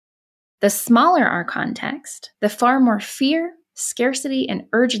The smaller our context, the far more fear, scarcity, and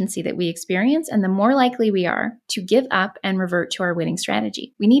urgency that we experience, and the more likely we are to give up and revert to our winning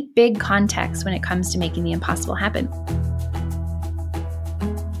strategy. We need big context when it comes to making the impossible happen.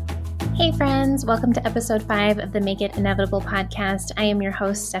 Hey friends, welcome to episode 5 of the Make It Inevitable podcast. I am your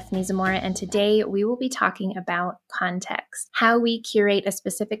host, Stephanie Zamora, and today we will be talking about context, how we curate a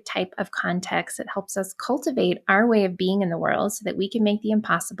specific type of context that helps us cultivate our way of being in the world so that we can make the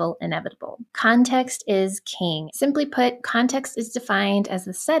impossible inevitable. Context is king. Simply put, context is defined as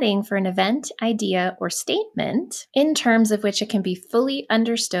the setting for an event, idea, or statement in terms of which it can be fully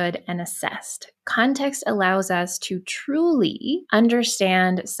understood and assessed. Context allows us to truly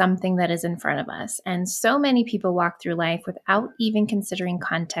understand something that is in front of us. And so many people walk through life without even considering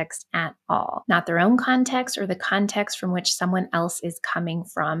context at all. Not their own context or the context from which someone else is coming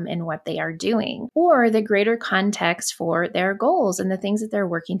from in what they are doing, or the greater context for their goals and the things that they're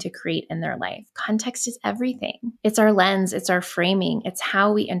working to create in their life. Context is everything. It's our lens, it's our framing, it's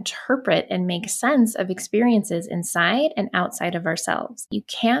how we interpret and make sense of experiences inside and outside of ourselves. You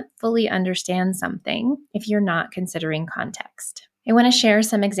can't fully understand something if you're not considering context. I want to share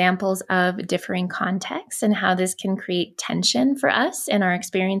some examples of differing contexts and how this can create tension for us in our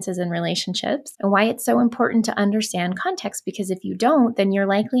experiences and relationships, and why it's so important to understand context, because if you don't, then you're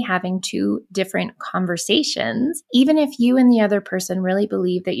likely having two different conversations, even if you and the other person really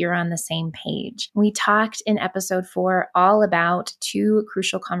believe that you're on the same page. We talked in episode 4 all about 2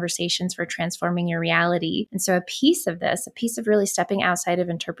 crucial conversations for transforming your reality. And so a piece of this, a piece of really stepping outside of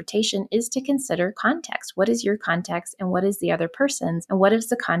interpretation, is to consider context. What is your context and what is the other person? And what is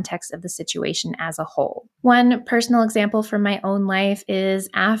the context of the situation as a whole? One personal example from my own life is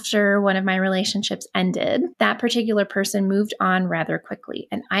after one of my relationships ended, that particular person moved on rather quickly.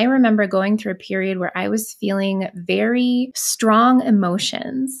 And I remember going through a period where I was feeling very strong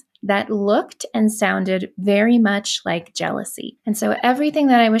emotions that looked and sounded very much like jealousy. And so everything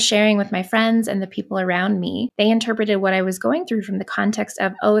that I was sharing with my friends and the people around me, they interpreted what I was going through from the context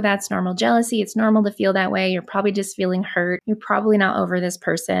of, oh, that's normal jealousy. It's normal to feel that way. You're probably just feeling hurt. You're probably not over this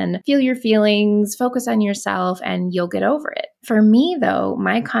person. Feel your feelings, focus on yourself, and you'll get over it. For me, though,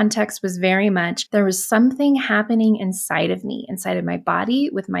 my context was very much, there was something happening inside of me, inside of my body,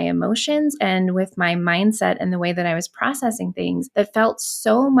 with my emotions and with my mindset and the way that I was processing things that felt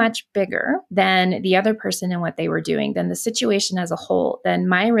so much bigger than the other person and what they were doing, than the situation as a whole, than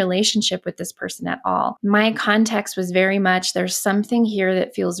my relationship with this person at all. My context was very much, there's something here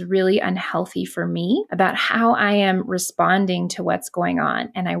that feels really unhealthy for me about how I am responding to what's going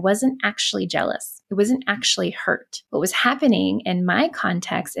on. And I wasn't actually jealous. It wasn't actually hurt. What was happening in my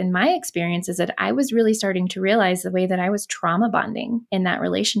context, in my experience, is that I was really starting to realize the way that I was trauma bonding in that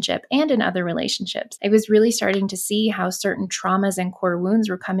relationship and in other relationships. I was really starting to see how certain traumas and core wounds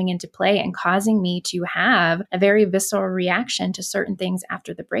were coming into play and causing me to have a very visceral reaction to certain things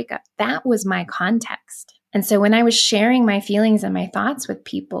after the breakup. That was my context. And so when I was sharing my feelings and my thoughts with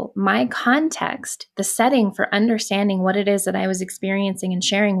people, my context, the setting for understanding what it is that I was experiencing and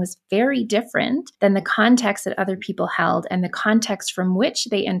sharing, was very different than the context that other people held and the context from which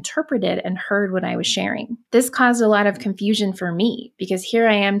they interpreted and heard what I was sharing. This caused a lot of confusion for me, because here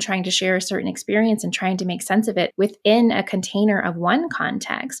I am trying to share a certain experience and trying to make sense of it within a container of one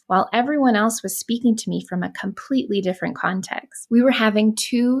context, while everyone else was speaking to me from a completely different context. We were having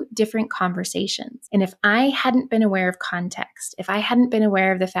 2 different conversations. And if I hadn't been aware of context, if I hadn't been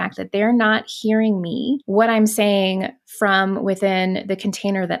aware of the fact that they're not hearing me, what I'm saying from within the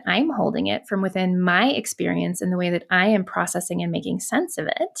container that I'm holding it, from within my experience and the way that I am processing and making sense of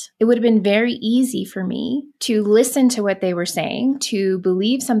it, it would have been very easy for me to listen to what they were saying, to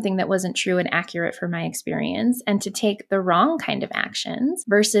believe something that wasn't true and accurate for my experience, and to take the wrong kind of actions,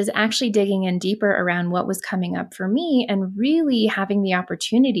 versus actually digging in deeper around what was coming up for me and really having the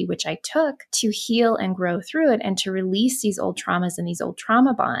opportunity, which I took, to heal and grow through it and to release these old traumas and these old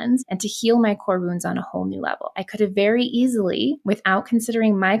trauma bonds and to heal my core wounds on a whole new level. I could have very easily, without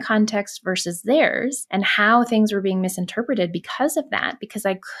considering my context versus theirs and how things were being misinterpreted because of that, because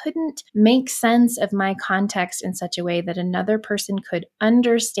I couldn't make sense of my context in such a way that another person could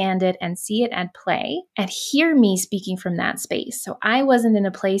understand it and see it at play and hear me speaking from that space. So I wasn't in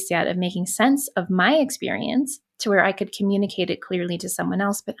a place yet of making sense of my experience to where I could communicate it clearly to someone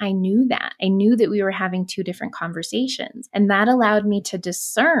else. But I knew that. I knew that we were having 2 different conversations. And that allowed me to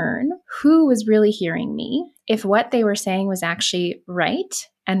discern who was really hearing me, if what they were saying was actually right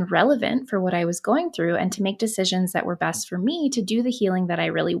and relevant for what I was going through, and to make decisions that were best for me to do the healing that I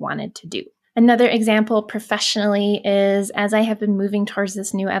really wanted to do. Another example professionally is as I have been moving towards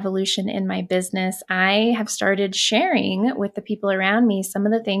this new evolution in my business, I have started sharing with the people around me some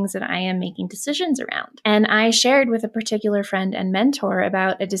of the things that I am making decisions around. And I shared with a particular friend and mentor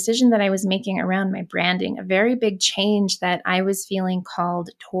about a decision that I was making around my branding, a very big change that I was feeling called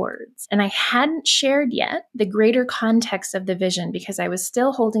towards. And I hadn't shared yet the greater context of the vision because I was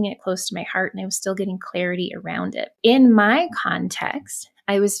still holding it close to my heart and I was still getting clarity around it. In my context,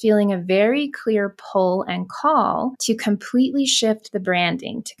 I was feeling a very clear pull and call to completely shift the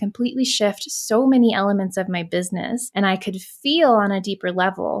branding, to completely shift so many elements of my business. And I could feel on a deeper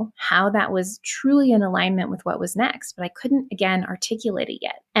level how that was truly in alignment with what was next, but I couldn't, again, articulate it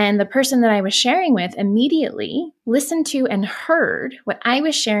yet. And the person that I was sharing with immediately listened to and heard what I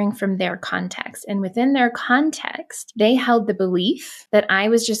was sharing from their context. And within their context, they held the belief that I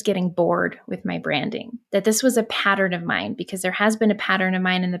was just getting bored with my branding, that this was a pattern of mine, because there has been a pattern of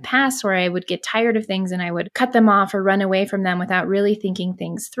mine in the past where I would get tired of things and I would cut them off or run away from them without really thinking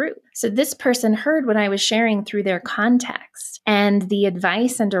things through. So this person heard what I was sharing through their context, and the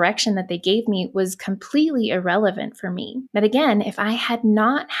advice and direction that they gave me was completely irrelevant for me. But again, if I had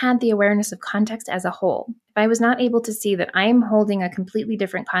not had the awareness of context as a whole, if I was not able to see that I'm holding a completely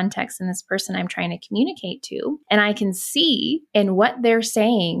different context than this person I'm trying to communicate to, and I can see in what they're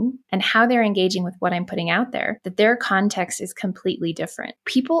saying and how they're engaging with what I'm putting out there, that their context is completely different.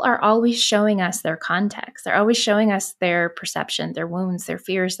 People are always showing us their context. They're always showing us their perception, their wounds, their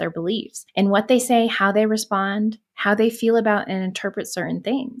fears, their beliefs, and what they say, how they respond, how they feel about and interpret certain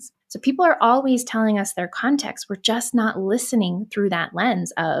things. So people are always telling us their context. We're just not listening through that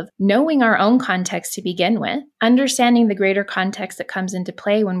lens of knowing our own context to begin with, understanding the greater context that comes into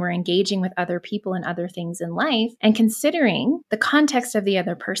play when we're engaging with other people and other things in life, and considering the context of the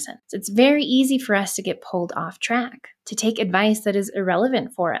other person. So it's very easy for us to get pulled off track, to take advice that is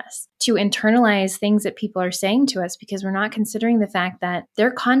irrelevant for us, to internalize things that people are saying to us because we're not considering the fact that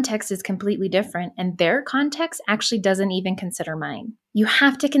their context is completely different and their context actually doesn't even consider mine. You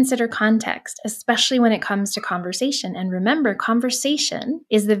have to consider context, especially when it comes to conversation. And remember, conversation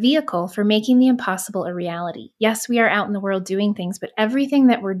is the vehicle for making the impossible a reality. Yes, we are out in the world doing things, but everything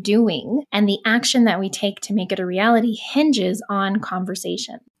that we're doing and the action that we take to make it a reality hinges on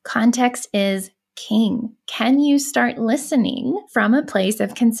conversation. Context is king. Can you start listening from a place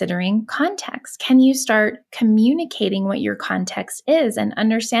of considering context? Can you start communicating what your context is and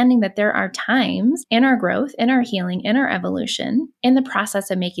understanding that there are times in our growth, in our healing, in our evolution, in the process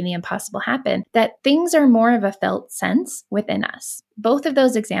of making the impossible happen, that things are more of a felt sense within us? Both of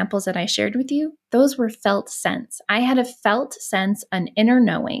those examples that I shared with you, those were felt sense. I had a felt sense, an inner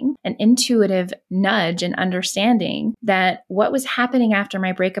knowing, an intuitive nudge and understanding that what was happening after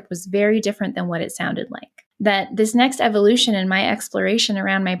my breakup was very different than what it sounded like. That this next evolution in my exploration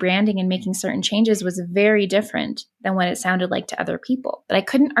around my branding and making certain changes was very different than what it sounded like to other people. But I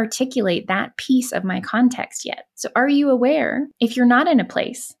couldn't articulate that piece of my context yet. So are you aware, if you're not in a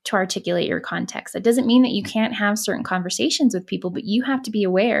place to articulate your context, that doesn't mean that you can't have certain conversations with people, but you have to be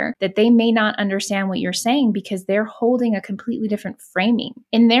aware that they may not understand what you're saying because they're holding a completely different framing.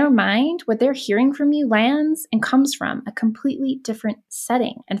 In their mind, what they're hearing from you lands and comes from a completely different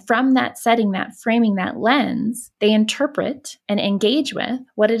setting. And from that setting, that framing, that lens, they interpret and engage with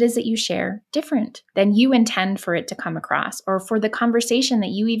what it is that you share different than you intend for it to come across, or for the conversation that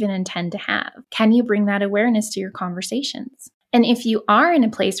you even intend to have. Can you bring that awareness to your conversations? And if you are in a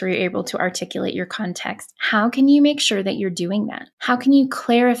place where you're able to articulate your context, how can you make sure that you're doing that? How can you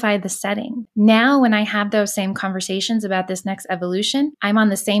clarify the setting? Now, when I have those same conversations about this next evolution, I'm on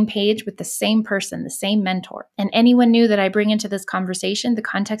the same page with the same person, the same mentor. And anyone new that I bring into this conversation, the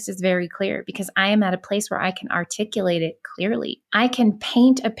context is very clear because I am at a place where I can articulate it clearly. I can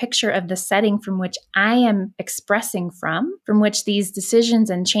paint a picture of the setting from which I am expressing from which these decisions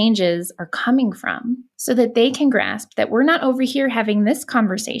and changes are coming from, so that they can grasp that we're not over here having this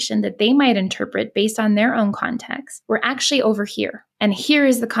conversation that they might interpret based on their own context. We're actually over here. And here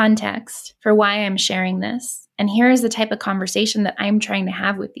is the context for why I'm sharing this. And here is the type of conversation that I'm trying to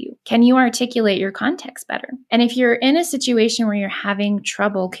have with you. Can you articulate your context better? And if you're in a situation where you're having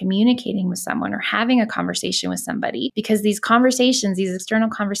trouble communicating with someone or having a conversation with somebody, because these conversations, these external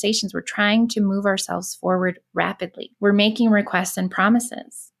conversations, we're trying to move ourselves forward rapidly. We're making requests and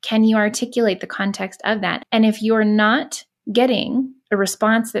promises. Can you articulate the context of that? And if you're not getting a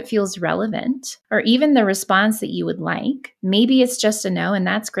response that feels relevant, or even the response that you would like. Maybe it's just a no, and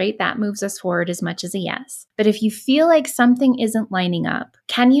that's great. That moves us forward as much as a yes. But if you feel like something isn't lining up,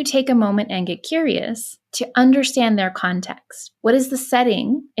 can you take a moment and get curious to understand their context? What is the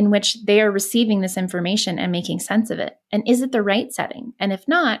setting in which they are receiving this information and making sense of it? And is it the right setting? And if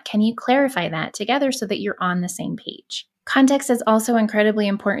not, can you clarify that together so that you're on the same page? Context is also incredibly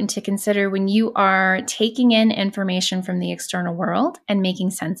important to consider when you are taking in information from the external world and making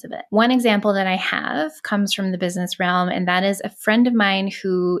sense of it. One example that I have comes from the business realm, and that is a friend of mine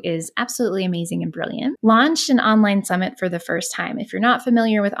who is absolutely amazing and brilliant, launched an online summit for the first time. If you're not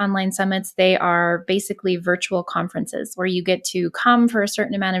familiar with online summits, they are basically virtual conferences where you get to come for a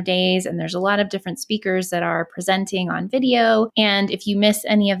certain amount of days, and there's a lot of different speakers that are presenting on video. And if you miss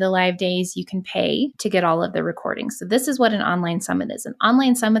any of the live days, you can pay to get all of the recordings. So this is what an online summit is. And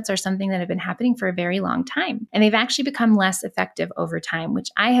online summits are something that have been happening for a very long time. And they've actually become less effective over time, which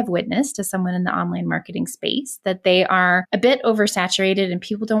I have witnessed as someone in the online marketing space, that they are a bit oversaturated and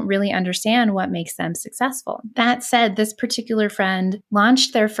people don't really understand what makes them successful. That said, this particular friend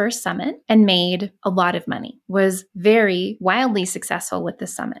launched their first summit and made a lot of money, was very wildly successful with the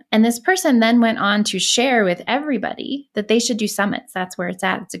summit. And this person then went on to share with everybody that they should do summits. That's where it's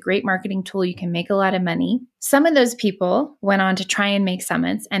at. It's a great marketing tool. You can make a lot of money. Some of those people went on to try and make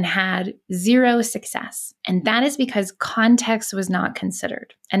summits and had zero success. And that is because context was not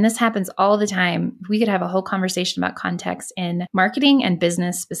considered. And this happens all the time. We could have a whole conversation about context in marketing and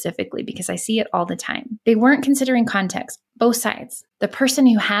business specifically, because I see it all the time. They weren't considering context, both sides. The person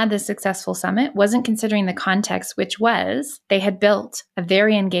who had the successful summit wasn't considering the context, which was they had built a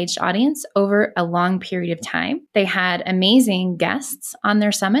very engaged audience over a long period of time. They had amazing guests on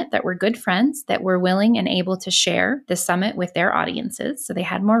their summit that were good friends that were willing and able to share the summit with their audiences. So they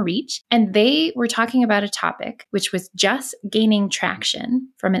had more reach. And they were talking about a topic which was just gaining traction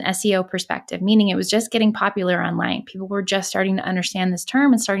from an SEO perspective, meaning it was just getting popular online. People were just starting to understand this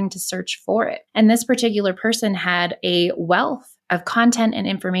term and starting to search for it. And this particular person had a wealth of content and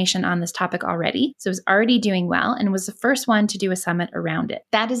information on this topic already. So it was already doing well and was the first one to do a summit around it.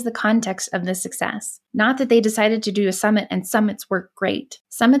 That is the context of the success. Not that they decided to do a summit and summits work great.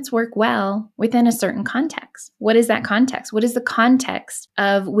 Summits work well within a certain context. What is that context? What is the context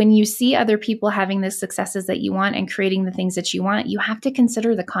of when you see other people having the successes that you want and creating the things that you want? You have to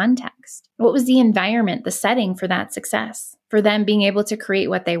consider the context. What was the environment, the setting for that success? For them being able to create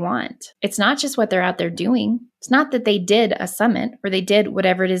what they want. It's not just what they're out there doing. It's not that they did a summit or they did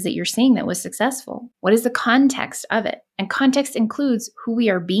whatever it is that you're seeing that was successful. What is the context of it? And context includes who we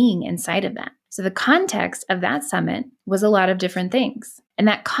are being inside of that. So the context of that summit was a lot of different things. And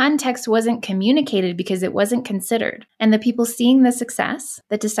that context wasn't communicated because it wasn't considered. And the people seeing the success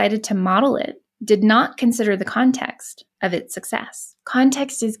that decided to model it did not consider the context of its success.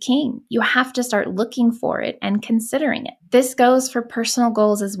 Context is king. You have to start looking for it and considering it. This goes for personal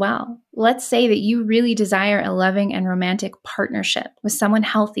goals as well. Let's say that you really desire a loving and romantic partnership with someone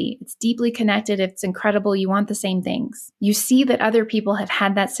healthy. It's deeply connected. It's incredible. You want the same things. You see that other people have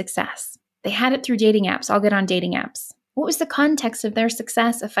had that success. They had it through dating apps. I'll get on dating apps. What was the context of their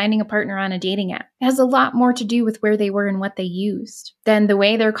success of finding a partner on a dating app? It has a lot more to do with where they were and what they used than the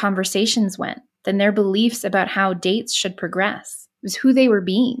way their conversations went, than their beliefs about how dates should progress. It was who they were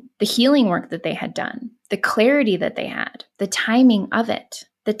being, the healing work that they had done, the clarity that they had, the timing of it,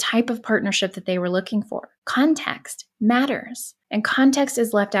 the type of partnership that they were looking for. Context matters. And context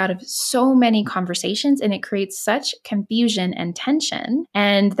is left out of so many conversations, and it creates such confusion and tension.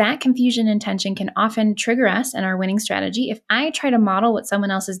 And that confusion and tension can often trigger us in our winning strategy. If I try to model what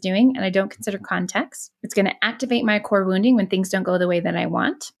someone else is doing and I don't consider context, it's going to activate my core wounding when things don't go the way that I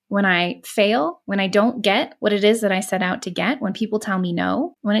want. When I fail, when I don't get what it is that I set out to get, when people tell me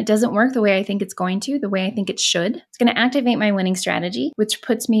no, when it doesn't work the way I think it's going to, the way I think it should, it's going to activate my winning strategy, which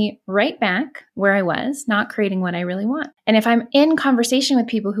puts me right back where I was, not creating what I really want. And if I'm in conversation with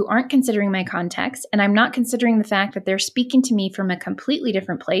people who aren't considering my context, and I'm not considering the fact that they're speaking to me from a completely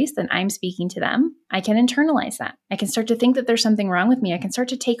different place than I'm speaking to them, I can internalize that. I can start to think that there's something wrong with me. I can start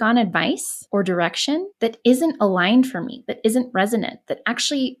to take on advice or direction that isn't aligned for me, that isn't resonant, that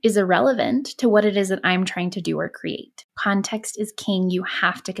actually is irrelevant to what it is that I'm trying to do or create. Context is king. You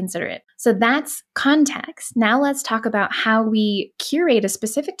have to consider it. So that's context. Now let's talk about how we curate a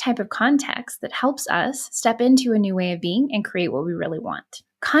specific type of context that helps us step into a new way of being and create what we really want.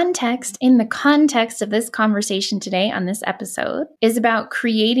 Context, in the context of this conversation today on this episode, is about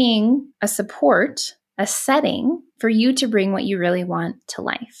creating a support, a setting for you to bring what you really want to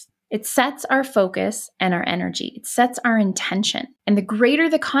life. It sets our focus and our energy. It sets our intention. And the greater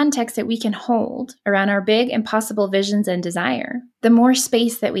the context that we can hold around our big, impossible visions and desire, the more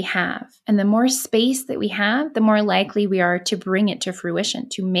space that we have. And the more space that we have, the more likely we are to bring it to fruition,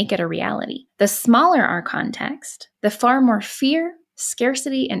 to make it a reality. The smaller our context, the far more fear,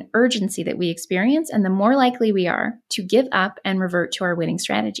 scarcity, and urgency that we experience, and the more likely we are to give up and revert to our winning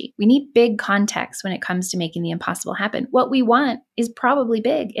strategy. We need big context when it comes to making the impossible happen. What we want is probably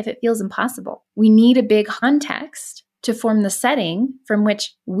big if it feels impossible. We need a big context to form the setting from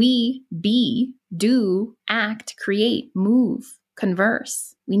which we be, do, act, create, move,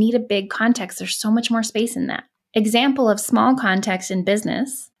 converse. We need a big context. There's so much more space in that. Example of small context in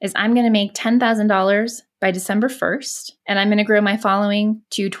business is I'm going to make $10,000 by December 1st, and I'm going to grow my following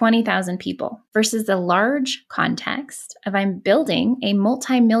to 20,000 people versus the large context of I'm building a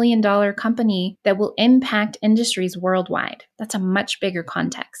multi-million-dollar company that will impact industries worldwide. That's a much bigger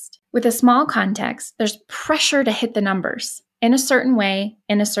context. With a small context, there's pressure to hit the numbers in a certain way,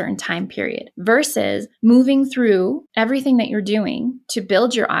 in a certain time period, versus moving through everything that you're doing to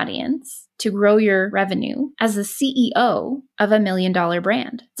build your audience, to grow your revenue as the CEO of $1 million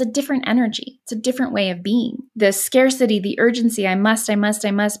brand. It's a different energy. It's a different way of being. The scarcity, the urgency, I must,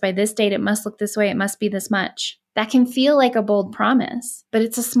 by this date, it must look this way, it must be this much. That can feel like a bold promise, but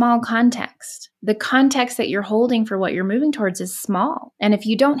it's a small context. The context that you're holding for what you're moving towards is small. And if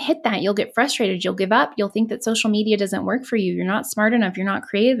you don't hit that, you'll get frustrated, you'll give up, you'll think that social media doesn't work for you, you're not smart enough, you're not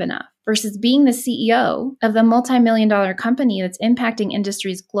creative enough. Versus being the CEO of the multi-million-dollar company that's impacting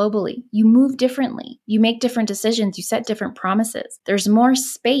industries globally. You move differently. You make different decisions. You set different promises. There's more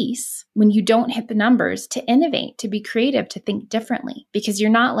space when you don't hit the numbers to innovate, to be creative, to think differently. Because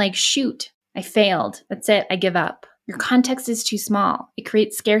you're not like, shoot, I failed. That's it. I give up. Your context is too small. It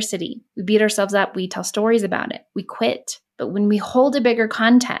creates scarcity. We beat ourselves up. We tell stories about it. We quit. But when we hold a bigger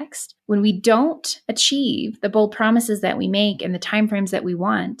context, when we don't achieve the bold promises that we make and the timeframes that we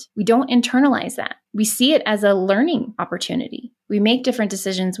want, we don't internalize that. We see it as a learning opportunity. We make different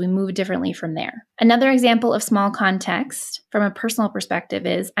decisions. We move differently from there. Another example of small context from a personal perspective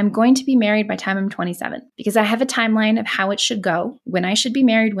is I'm going to be married by the time I'm 27 because I have a timeline of how it should go, when I should be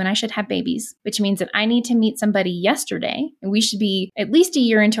married, when I should have babies, which means that I need to meet somebody yesterday and we should be at least a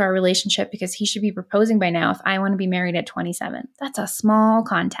year into our relationship because he should be proposing by now if I want to be married at 27. That's a small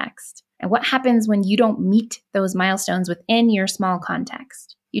context. And what happens when you don't meet those milestones within your small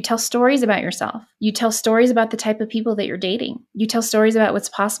context? You tell stories about yourself. You tell stories about the type of people that you're dating. You tell stories about what's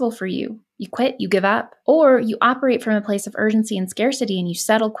possible for you. You quit, you give up, or you operate from a place of urgency and scarcity and you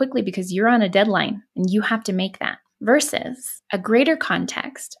settle quickly because you're on a deadline and you have to make that. Versus a greater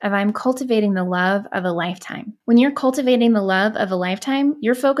context of I'm cultivating the love of a lifetime. When you're cultivating the love of a lifetime,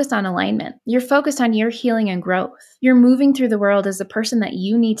 you're focused on alignment. You're focused on your healing and growth. You're moving through the world as the person that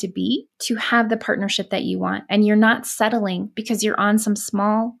you need to be to have the partnership that you want. And you're not settling because you're on some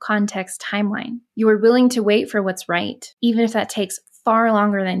small context timeline. You are willing to wait for what's right, even if that takes far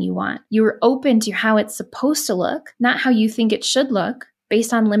longer than you want. You are open to how it's supposed to look, not how you think it should look,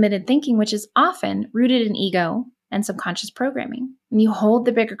 based on limited thinking, which is often rooted in ego and subconscious programming. When you hold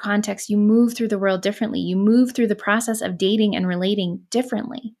the bigger context, you move through the world differently. You move through the process of dating and relating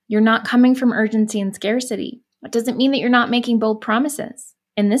differently. You're not coming from urgency and scarcity. That doesn't mean that you're not making bold promises.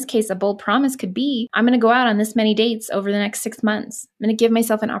 In this case, a bold promise could be, I'm going to go out on this many dates over the next 6 months. I'm going to give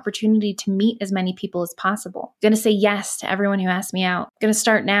myself an opportunity to meet as many people as possible. I'm going to say yes to everyone who asks me out. I'm going to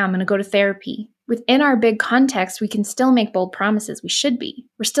start now. I'm going to go to therapy. Within our big context, we can still make bold promises. We should be.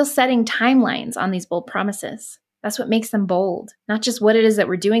 We're still setting timelines on these bold promises. That's what makes them bold. Not just what it is that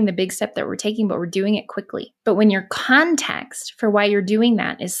we're doing, the big step that we're taking, but we're doing it quickly. But when your context for why you're doing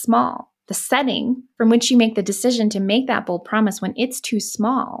that is small, the setting from which you make the decision to make that bold promise, when it's too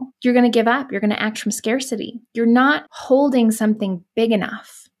small, you're going to give up. You're going to act from scarcity. You're not holding something big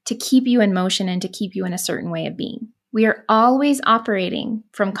enough to keep you in motion and to keep you in a certain way of being. We are always operating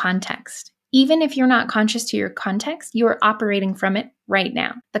from context. Even if you're not conscious to your context, you are operating from it right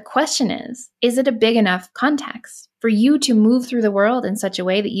now. The question is it a big enough context for you to move through the world in such a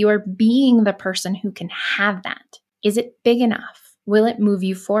way that you are being the person who can have that? Is it big enough? Will it move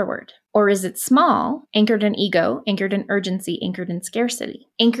you forward? Or is it small, anchored in ego, anchored in urgency, anchored in scarcity,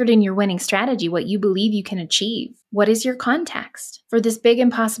 anchored in your winning strategy, what you believe you can achieve? What is your context for this big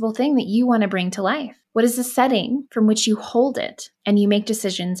impossible thing that you want to bring to life? What is the setting from which you hold it and you make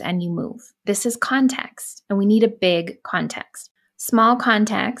decisions and you move? This is context, and we need a big context. Small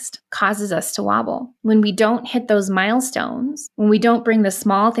context causes us to wobble. When we don't hit those milestones, when we don't bring the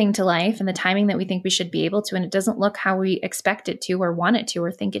small thing to life and the timing that we think we should be able to, and it doesn't look how we expect it to or want it to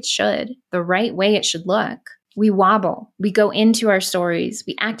or think it should, the right way it should look, We wobble. We go into our stories.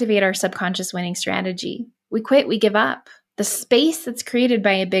 We activate our subconscious winning strategy. We quit. We give up. The space that's created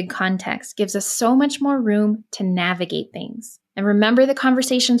by a big context gives us so much more room to navigate things. And remember the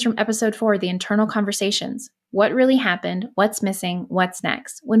conversations from episode 4, the internal conversations. What really happened? What's missing? What's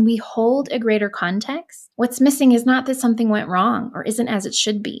next? When we hold a greater context, what's missing is not that something went wrong or isn't as it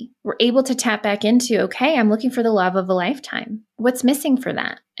should be. We're able to tap back into, okay, I'm looking for the love of a lifetime. What's missing for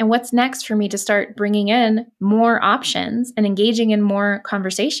that? And what's next for me to start bringing in more options and engaging in more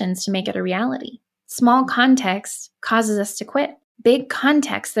conversations to make it a reality? Small context causes us to quit. Big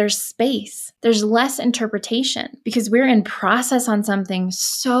context, there's space. There's less interpretation because we're in process on something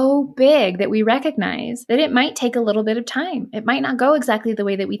so big that we recognize that it might take a little bit of time. It might not go exactly the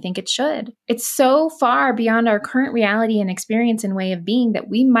way that we think it should. It's so far beyond our current reality and experience and way of being that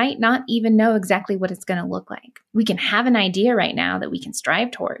we might not even know exactly what it's going to look like. We can have an idea right now that we can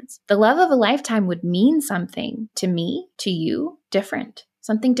strive towards. The love of a lifetime would mean something to me, to you, different.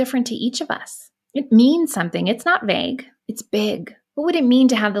 Something different to each of us. It means something. It's not vague. It's big. What would it mean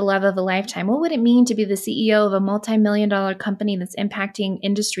to have the love of a lifetime? What would it mean to be the CEO of a multi-million-dollar company that's impacting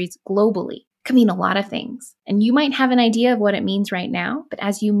industries globally? It could mean a lot of things. And you might have an idea of what it means right now, but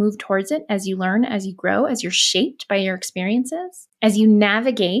as you move towards it, as you learn, as you grow, as you're shaped by your experiences, as you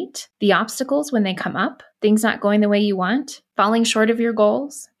navigate the obstacles when they come up, things not going the way you want, falling short of your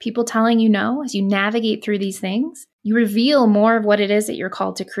goals, people telling you no, as you navigate through these things, you reveal more of what it is that you're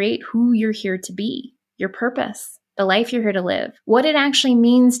called to create, who you're here to be, your purpose, the life you're here to live, what it actually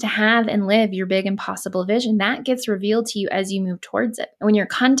means to have and live your big impossible vision. That gets revealed to you as you move towards it. And when your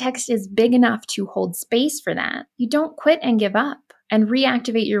context is big enough to hold space for that, you don't quit and give up and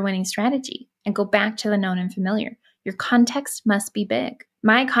reactivate your winning strategy and go back to the known and familiar. Your context must be big.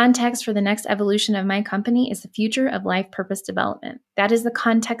 My context for the next evolution of my company is the future of life purpose development. That is the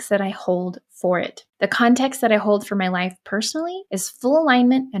context that I hold for it. The context that I hold for my life personally is full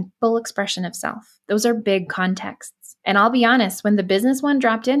alignment and full expression of self. Those are big contexts. And I'll be honest, when the business one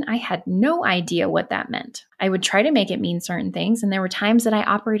dropped in, I had no idea what that meant. I would try to make it mean certain things, and there were times that I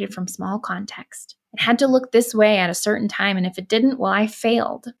operated from small context. It had to look this way at a certain time, and if it didn't, well, I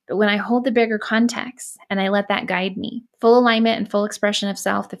failed. But when I hold the bigger context and I let that guide me, full alignment and full expression of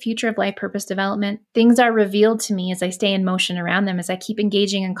self, the future of life purpose development, things are revealed to me as I stay in motion around them, as I keep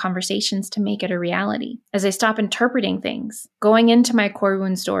engaging in conversations to make it a reality, as I stop interpreting things, going into my core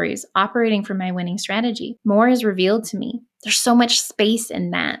wound stories, operating from my winning strategy. More is revealed to me. There's so much space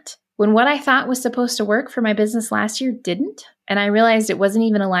in that. When what I thought was supposed to work for my business last year didn't, and I realized it wasn't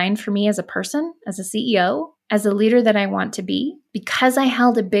even aligned for me as a person, as a CEO, as a leader that I want to be, because I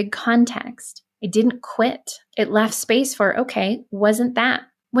held a big context, I didn't quit. It left space for, okay, wasn't that?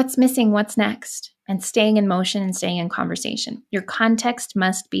 What's missing? What's next? And staying in motion and staying in conversation. Your context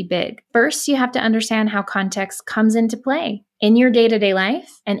must be big. First, you have to understand how context comes into play in your day-to-day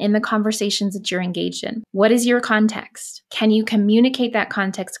life and in the conversations that you're engaged in. What is your context? Can you communicate that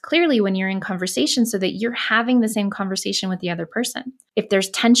context clearly when you're in conversation so that you're having the same conversation with the other person? If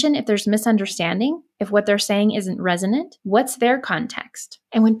there's tension, if there's misunderstanding, if what they're saying isn't resonant, what's their context?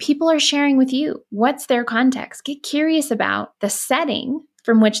 And when people are sharing with you, what's their context? Get curious about the setting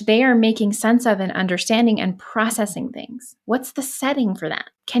from which they are making sense of and understanding and processing things. What's the setting for that?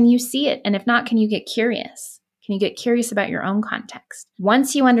 Can you see it? And if not, can you get curious? Can you get curious about your own context?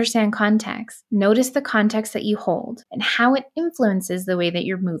 Once you understand context, notice the context that you hold and how it influences the way that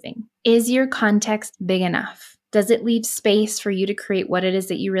you're moving. Is your context big enough? Does it leave space for you to create what it is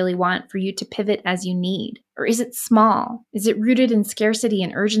that you really want, for you to pivot as you need? Or is it small? Is it rooted in scarcity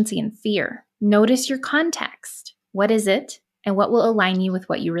and urgency and fear? Notice your context. What is it? And what will align you with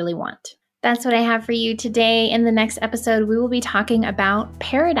what you really want. That's what I have for you today. In the next episode, we will be talking about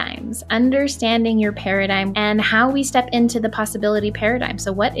paradigms, understanding your paradigm and how we step into the possibility paradigm.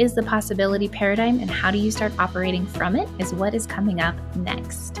 So what is the possibility paradigm and how do you start operating from it is what is coming up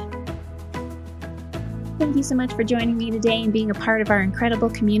next. Thank you so much for joining me today and being a part of our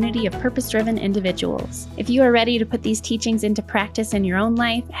incredible community of purpose-driven individuals. If you are ready to put these teachings into practice in your own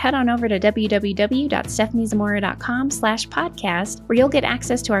life, head on over to www.stephaniezamora.com/podcast, where you'll get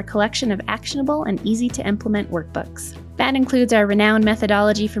access to our collection of actionable and easy-to-implement workbooks. That includes our renowned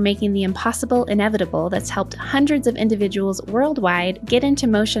methodology for making the impossible inevitable that's helped hundreds of individuals worldwide get into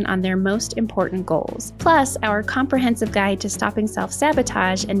motion on their most important goals. Plus, our comprehensive guide to stopping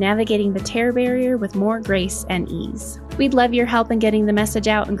self-sabotage and navigating the terror barrier with more grace and ease. We'd love your help in getting the message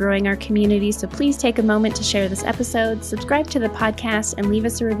out and growing our community, so please take a moment to share this episode, subscribe to the podcast, and leave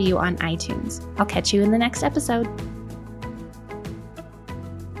us a review on iTunes. I'll catch you in the next episode.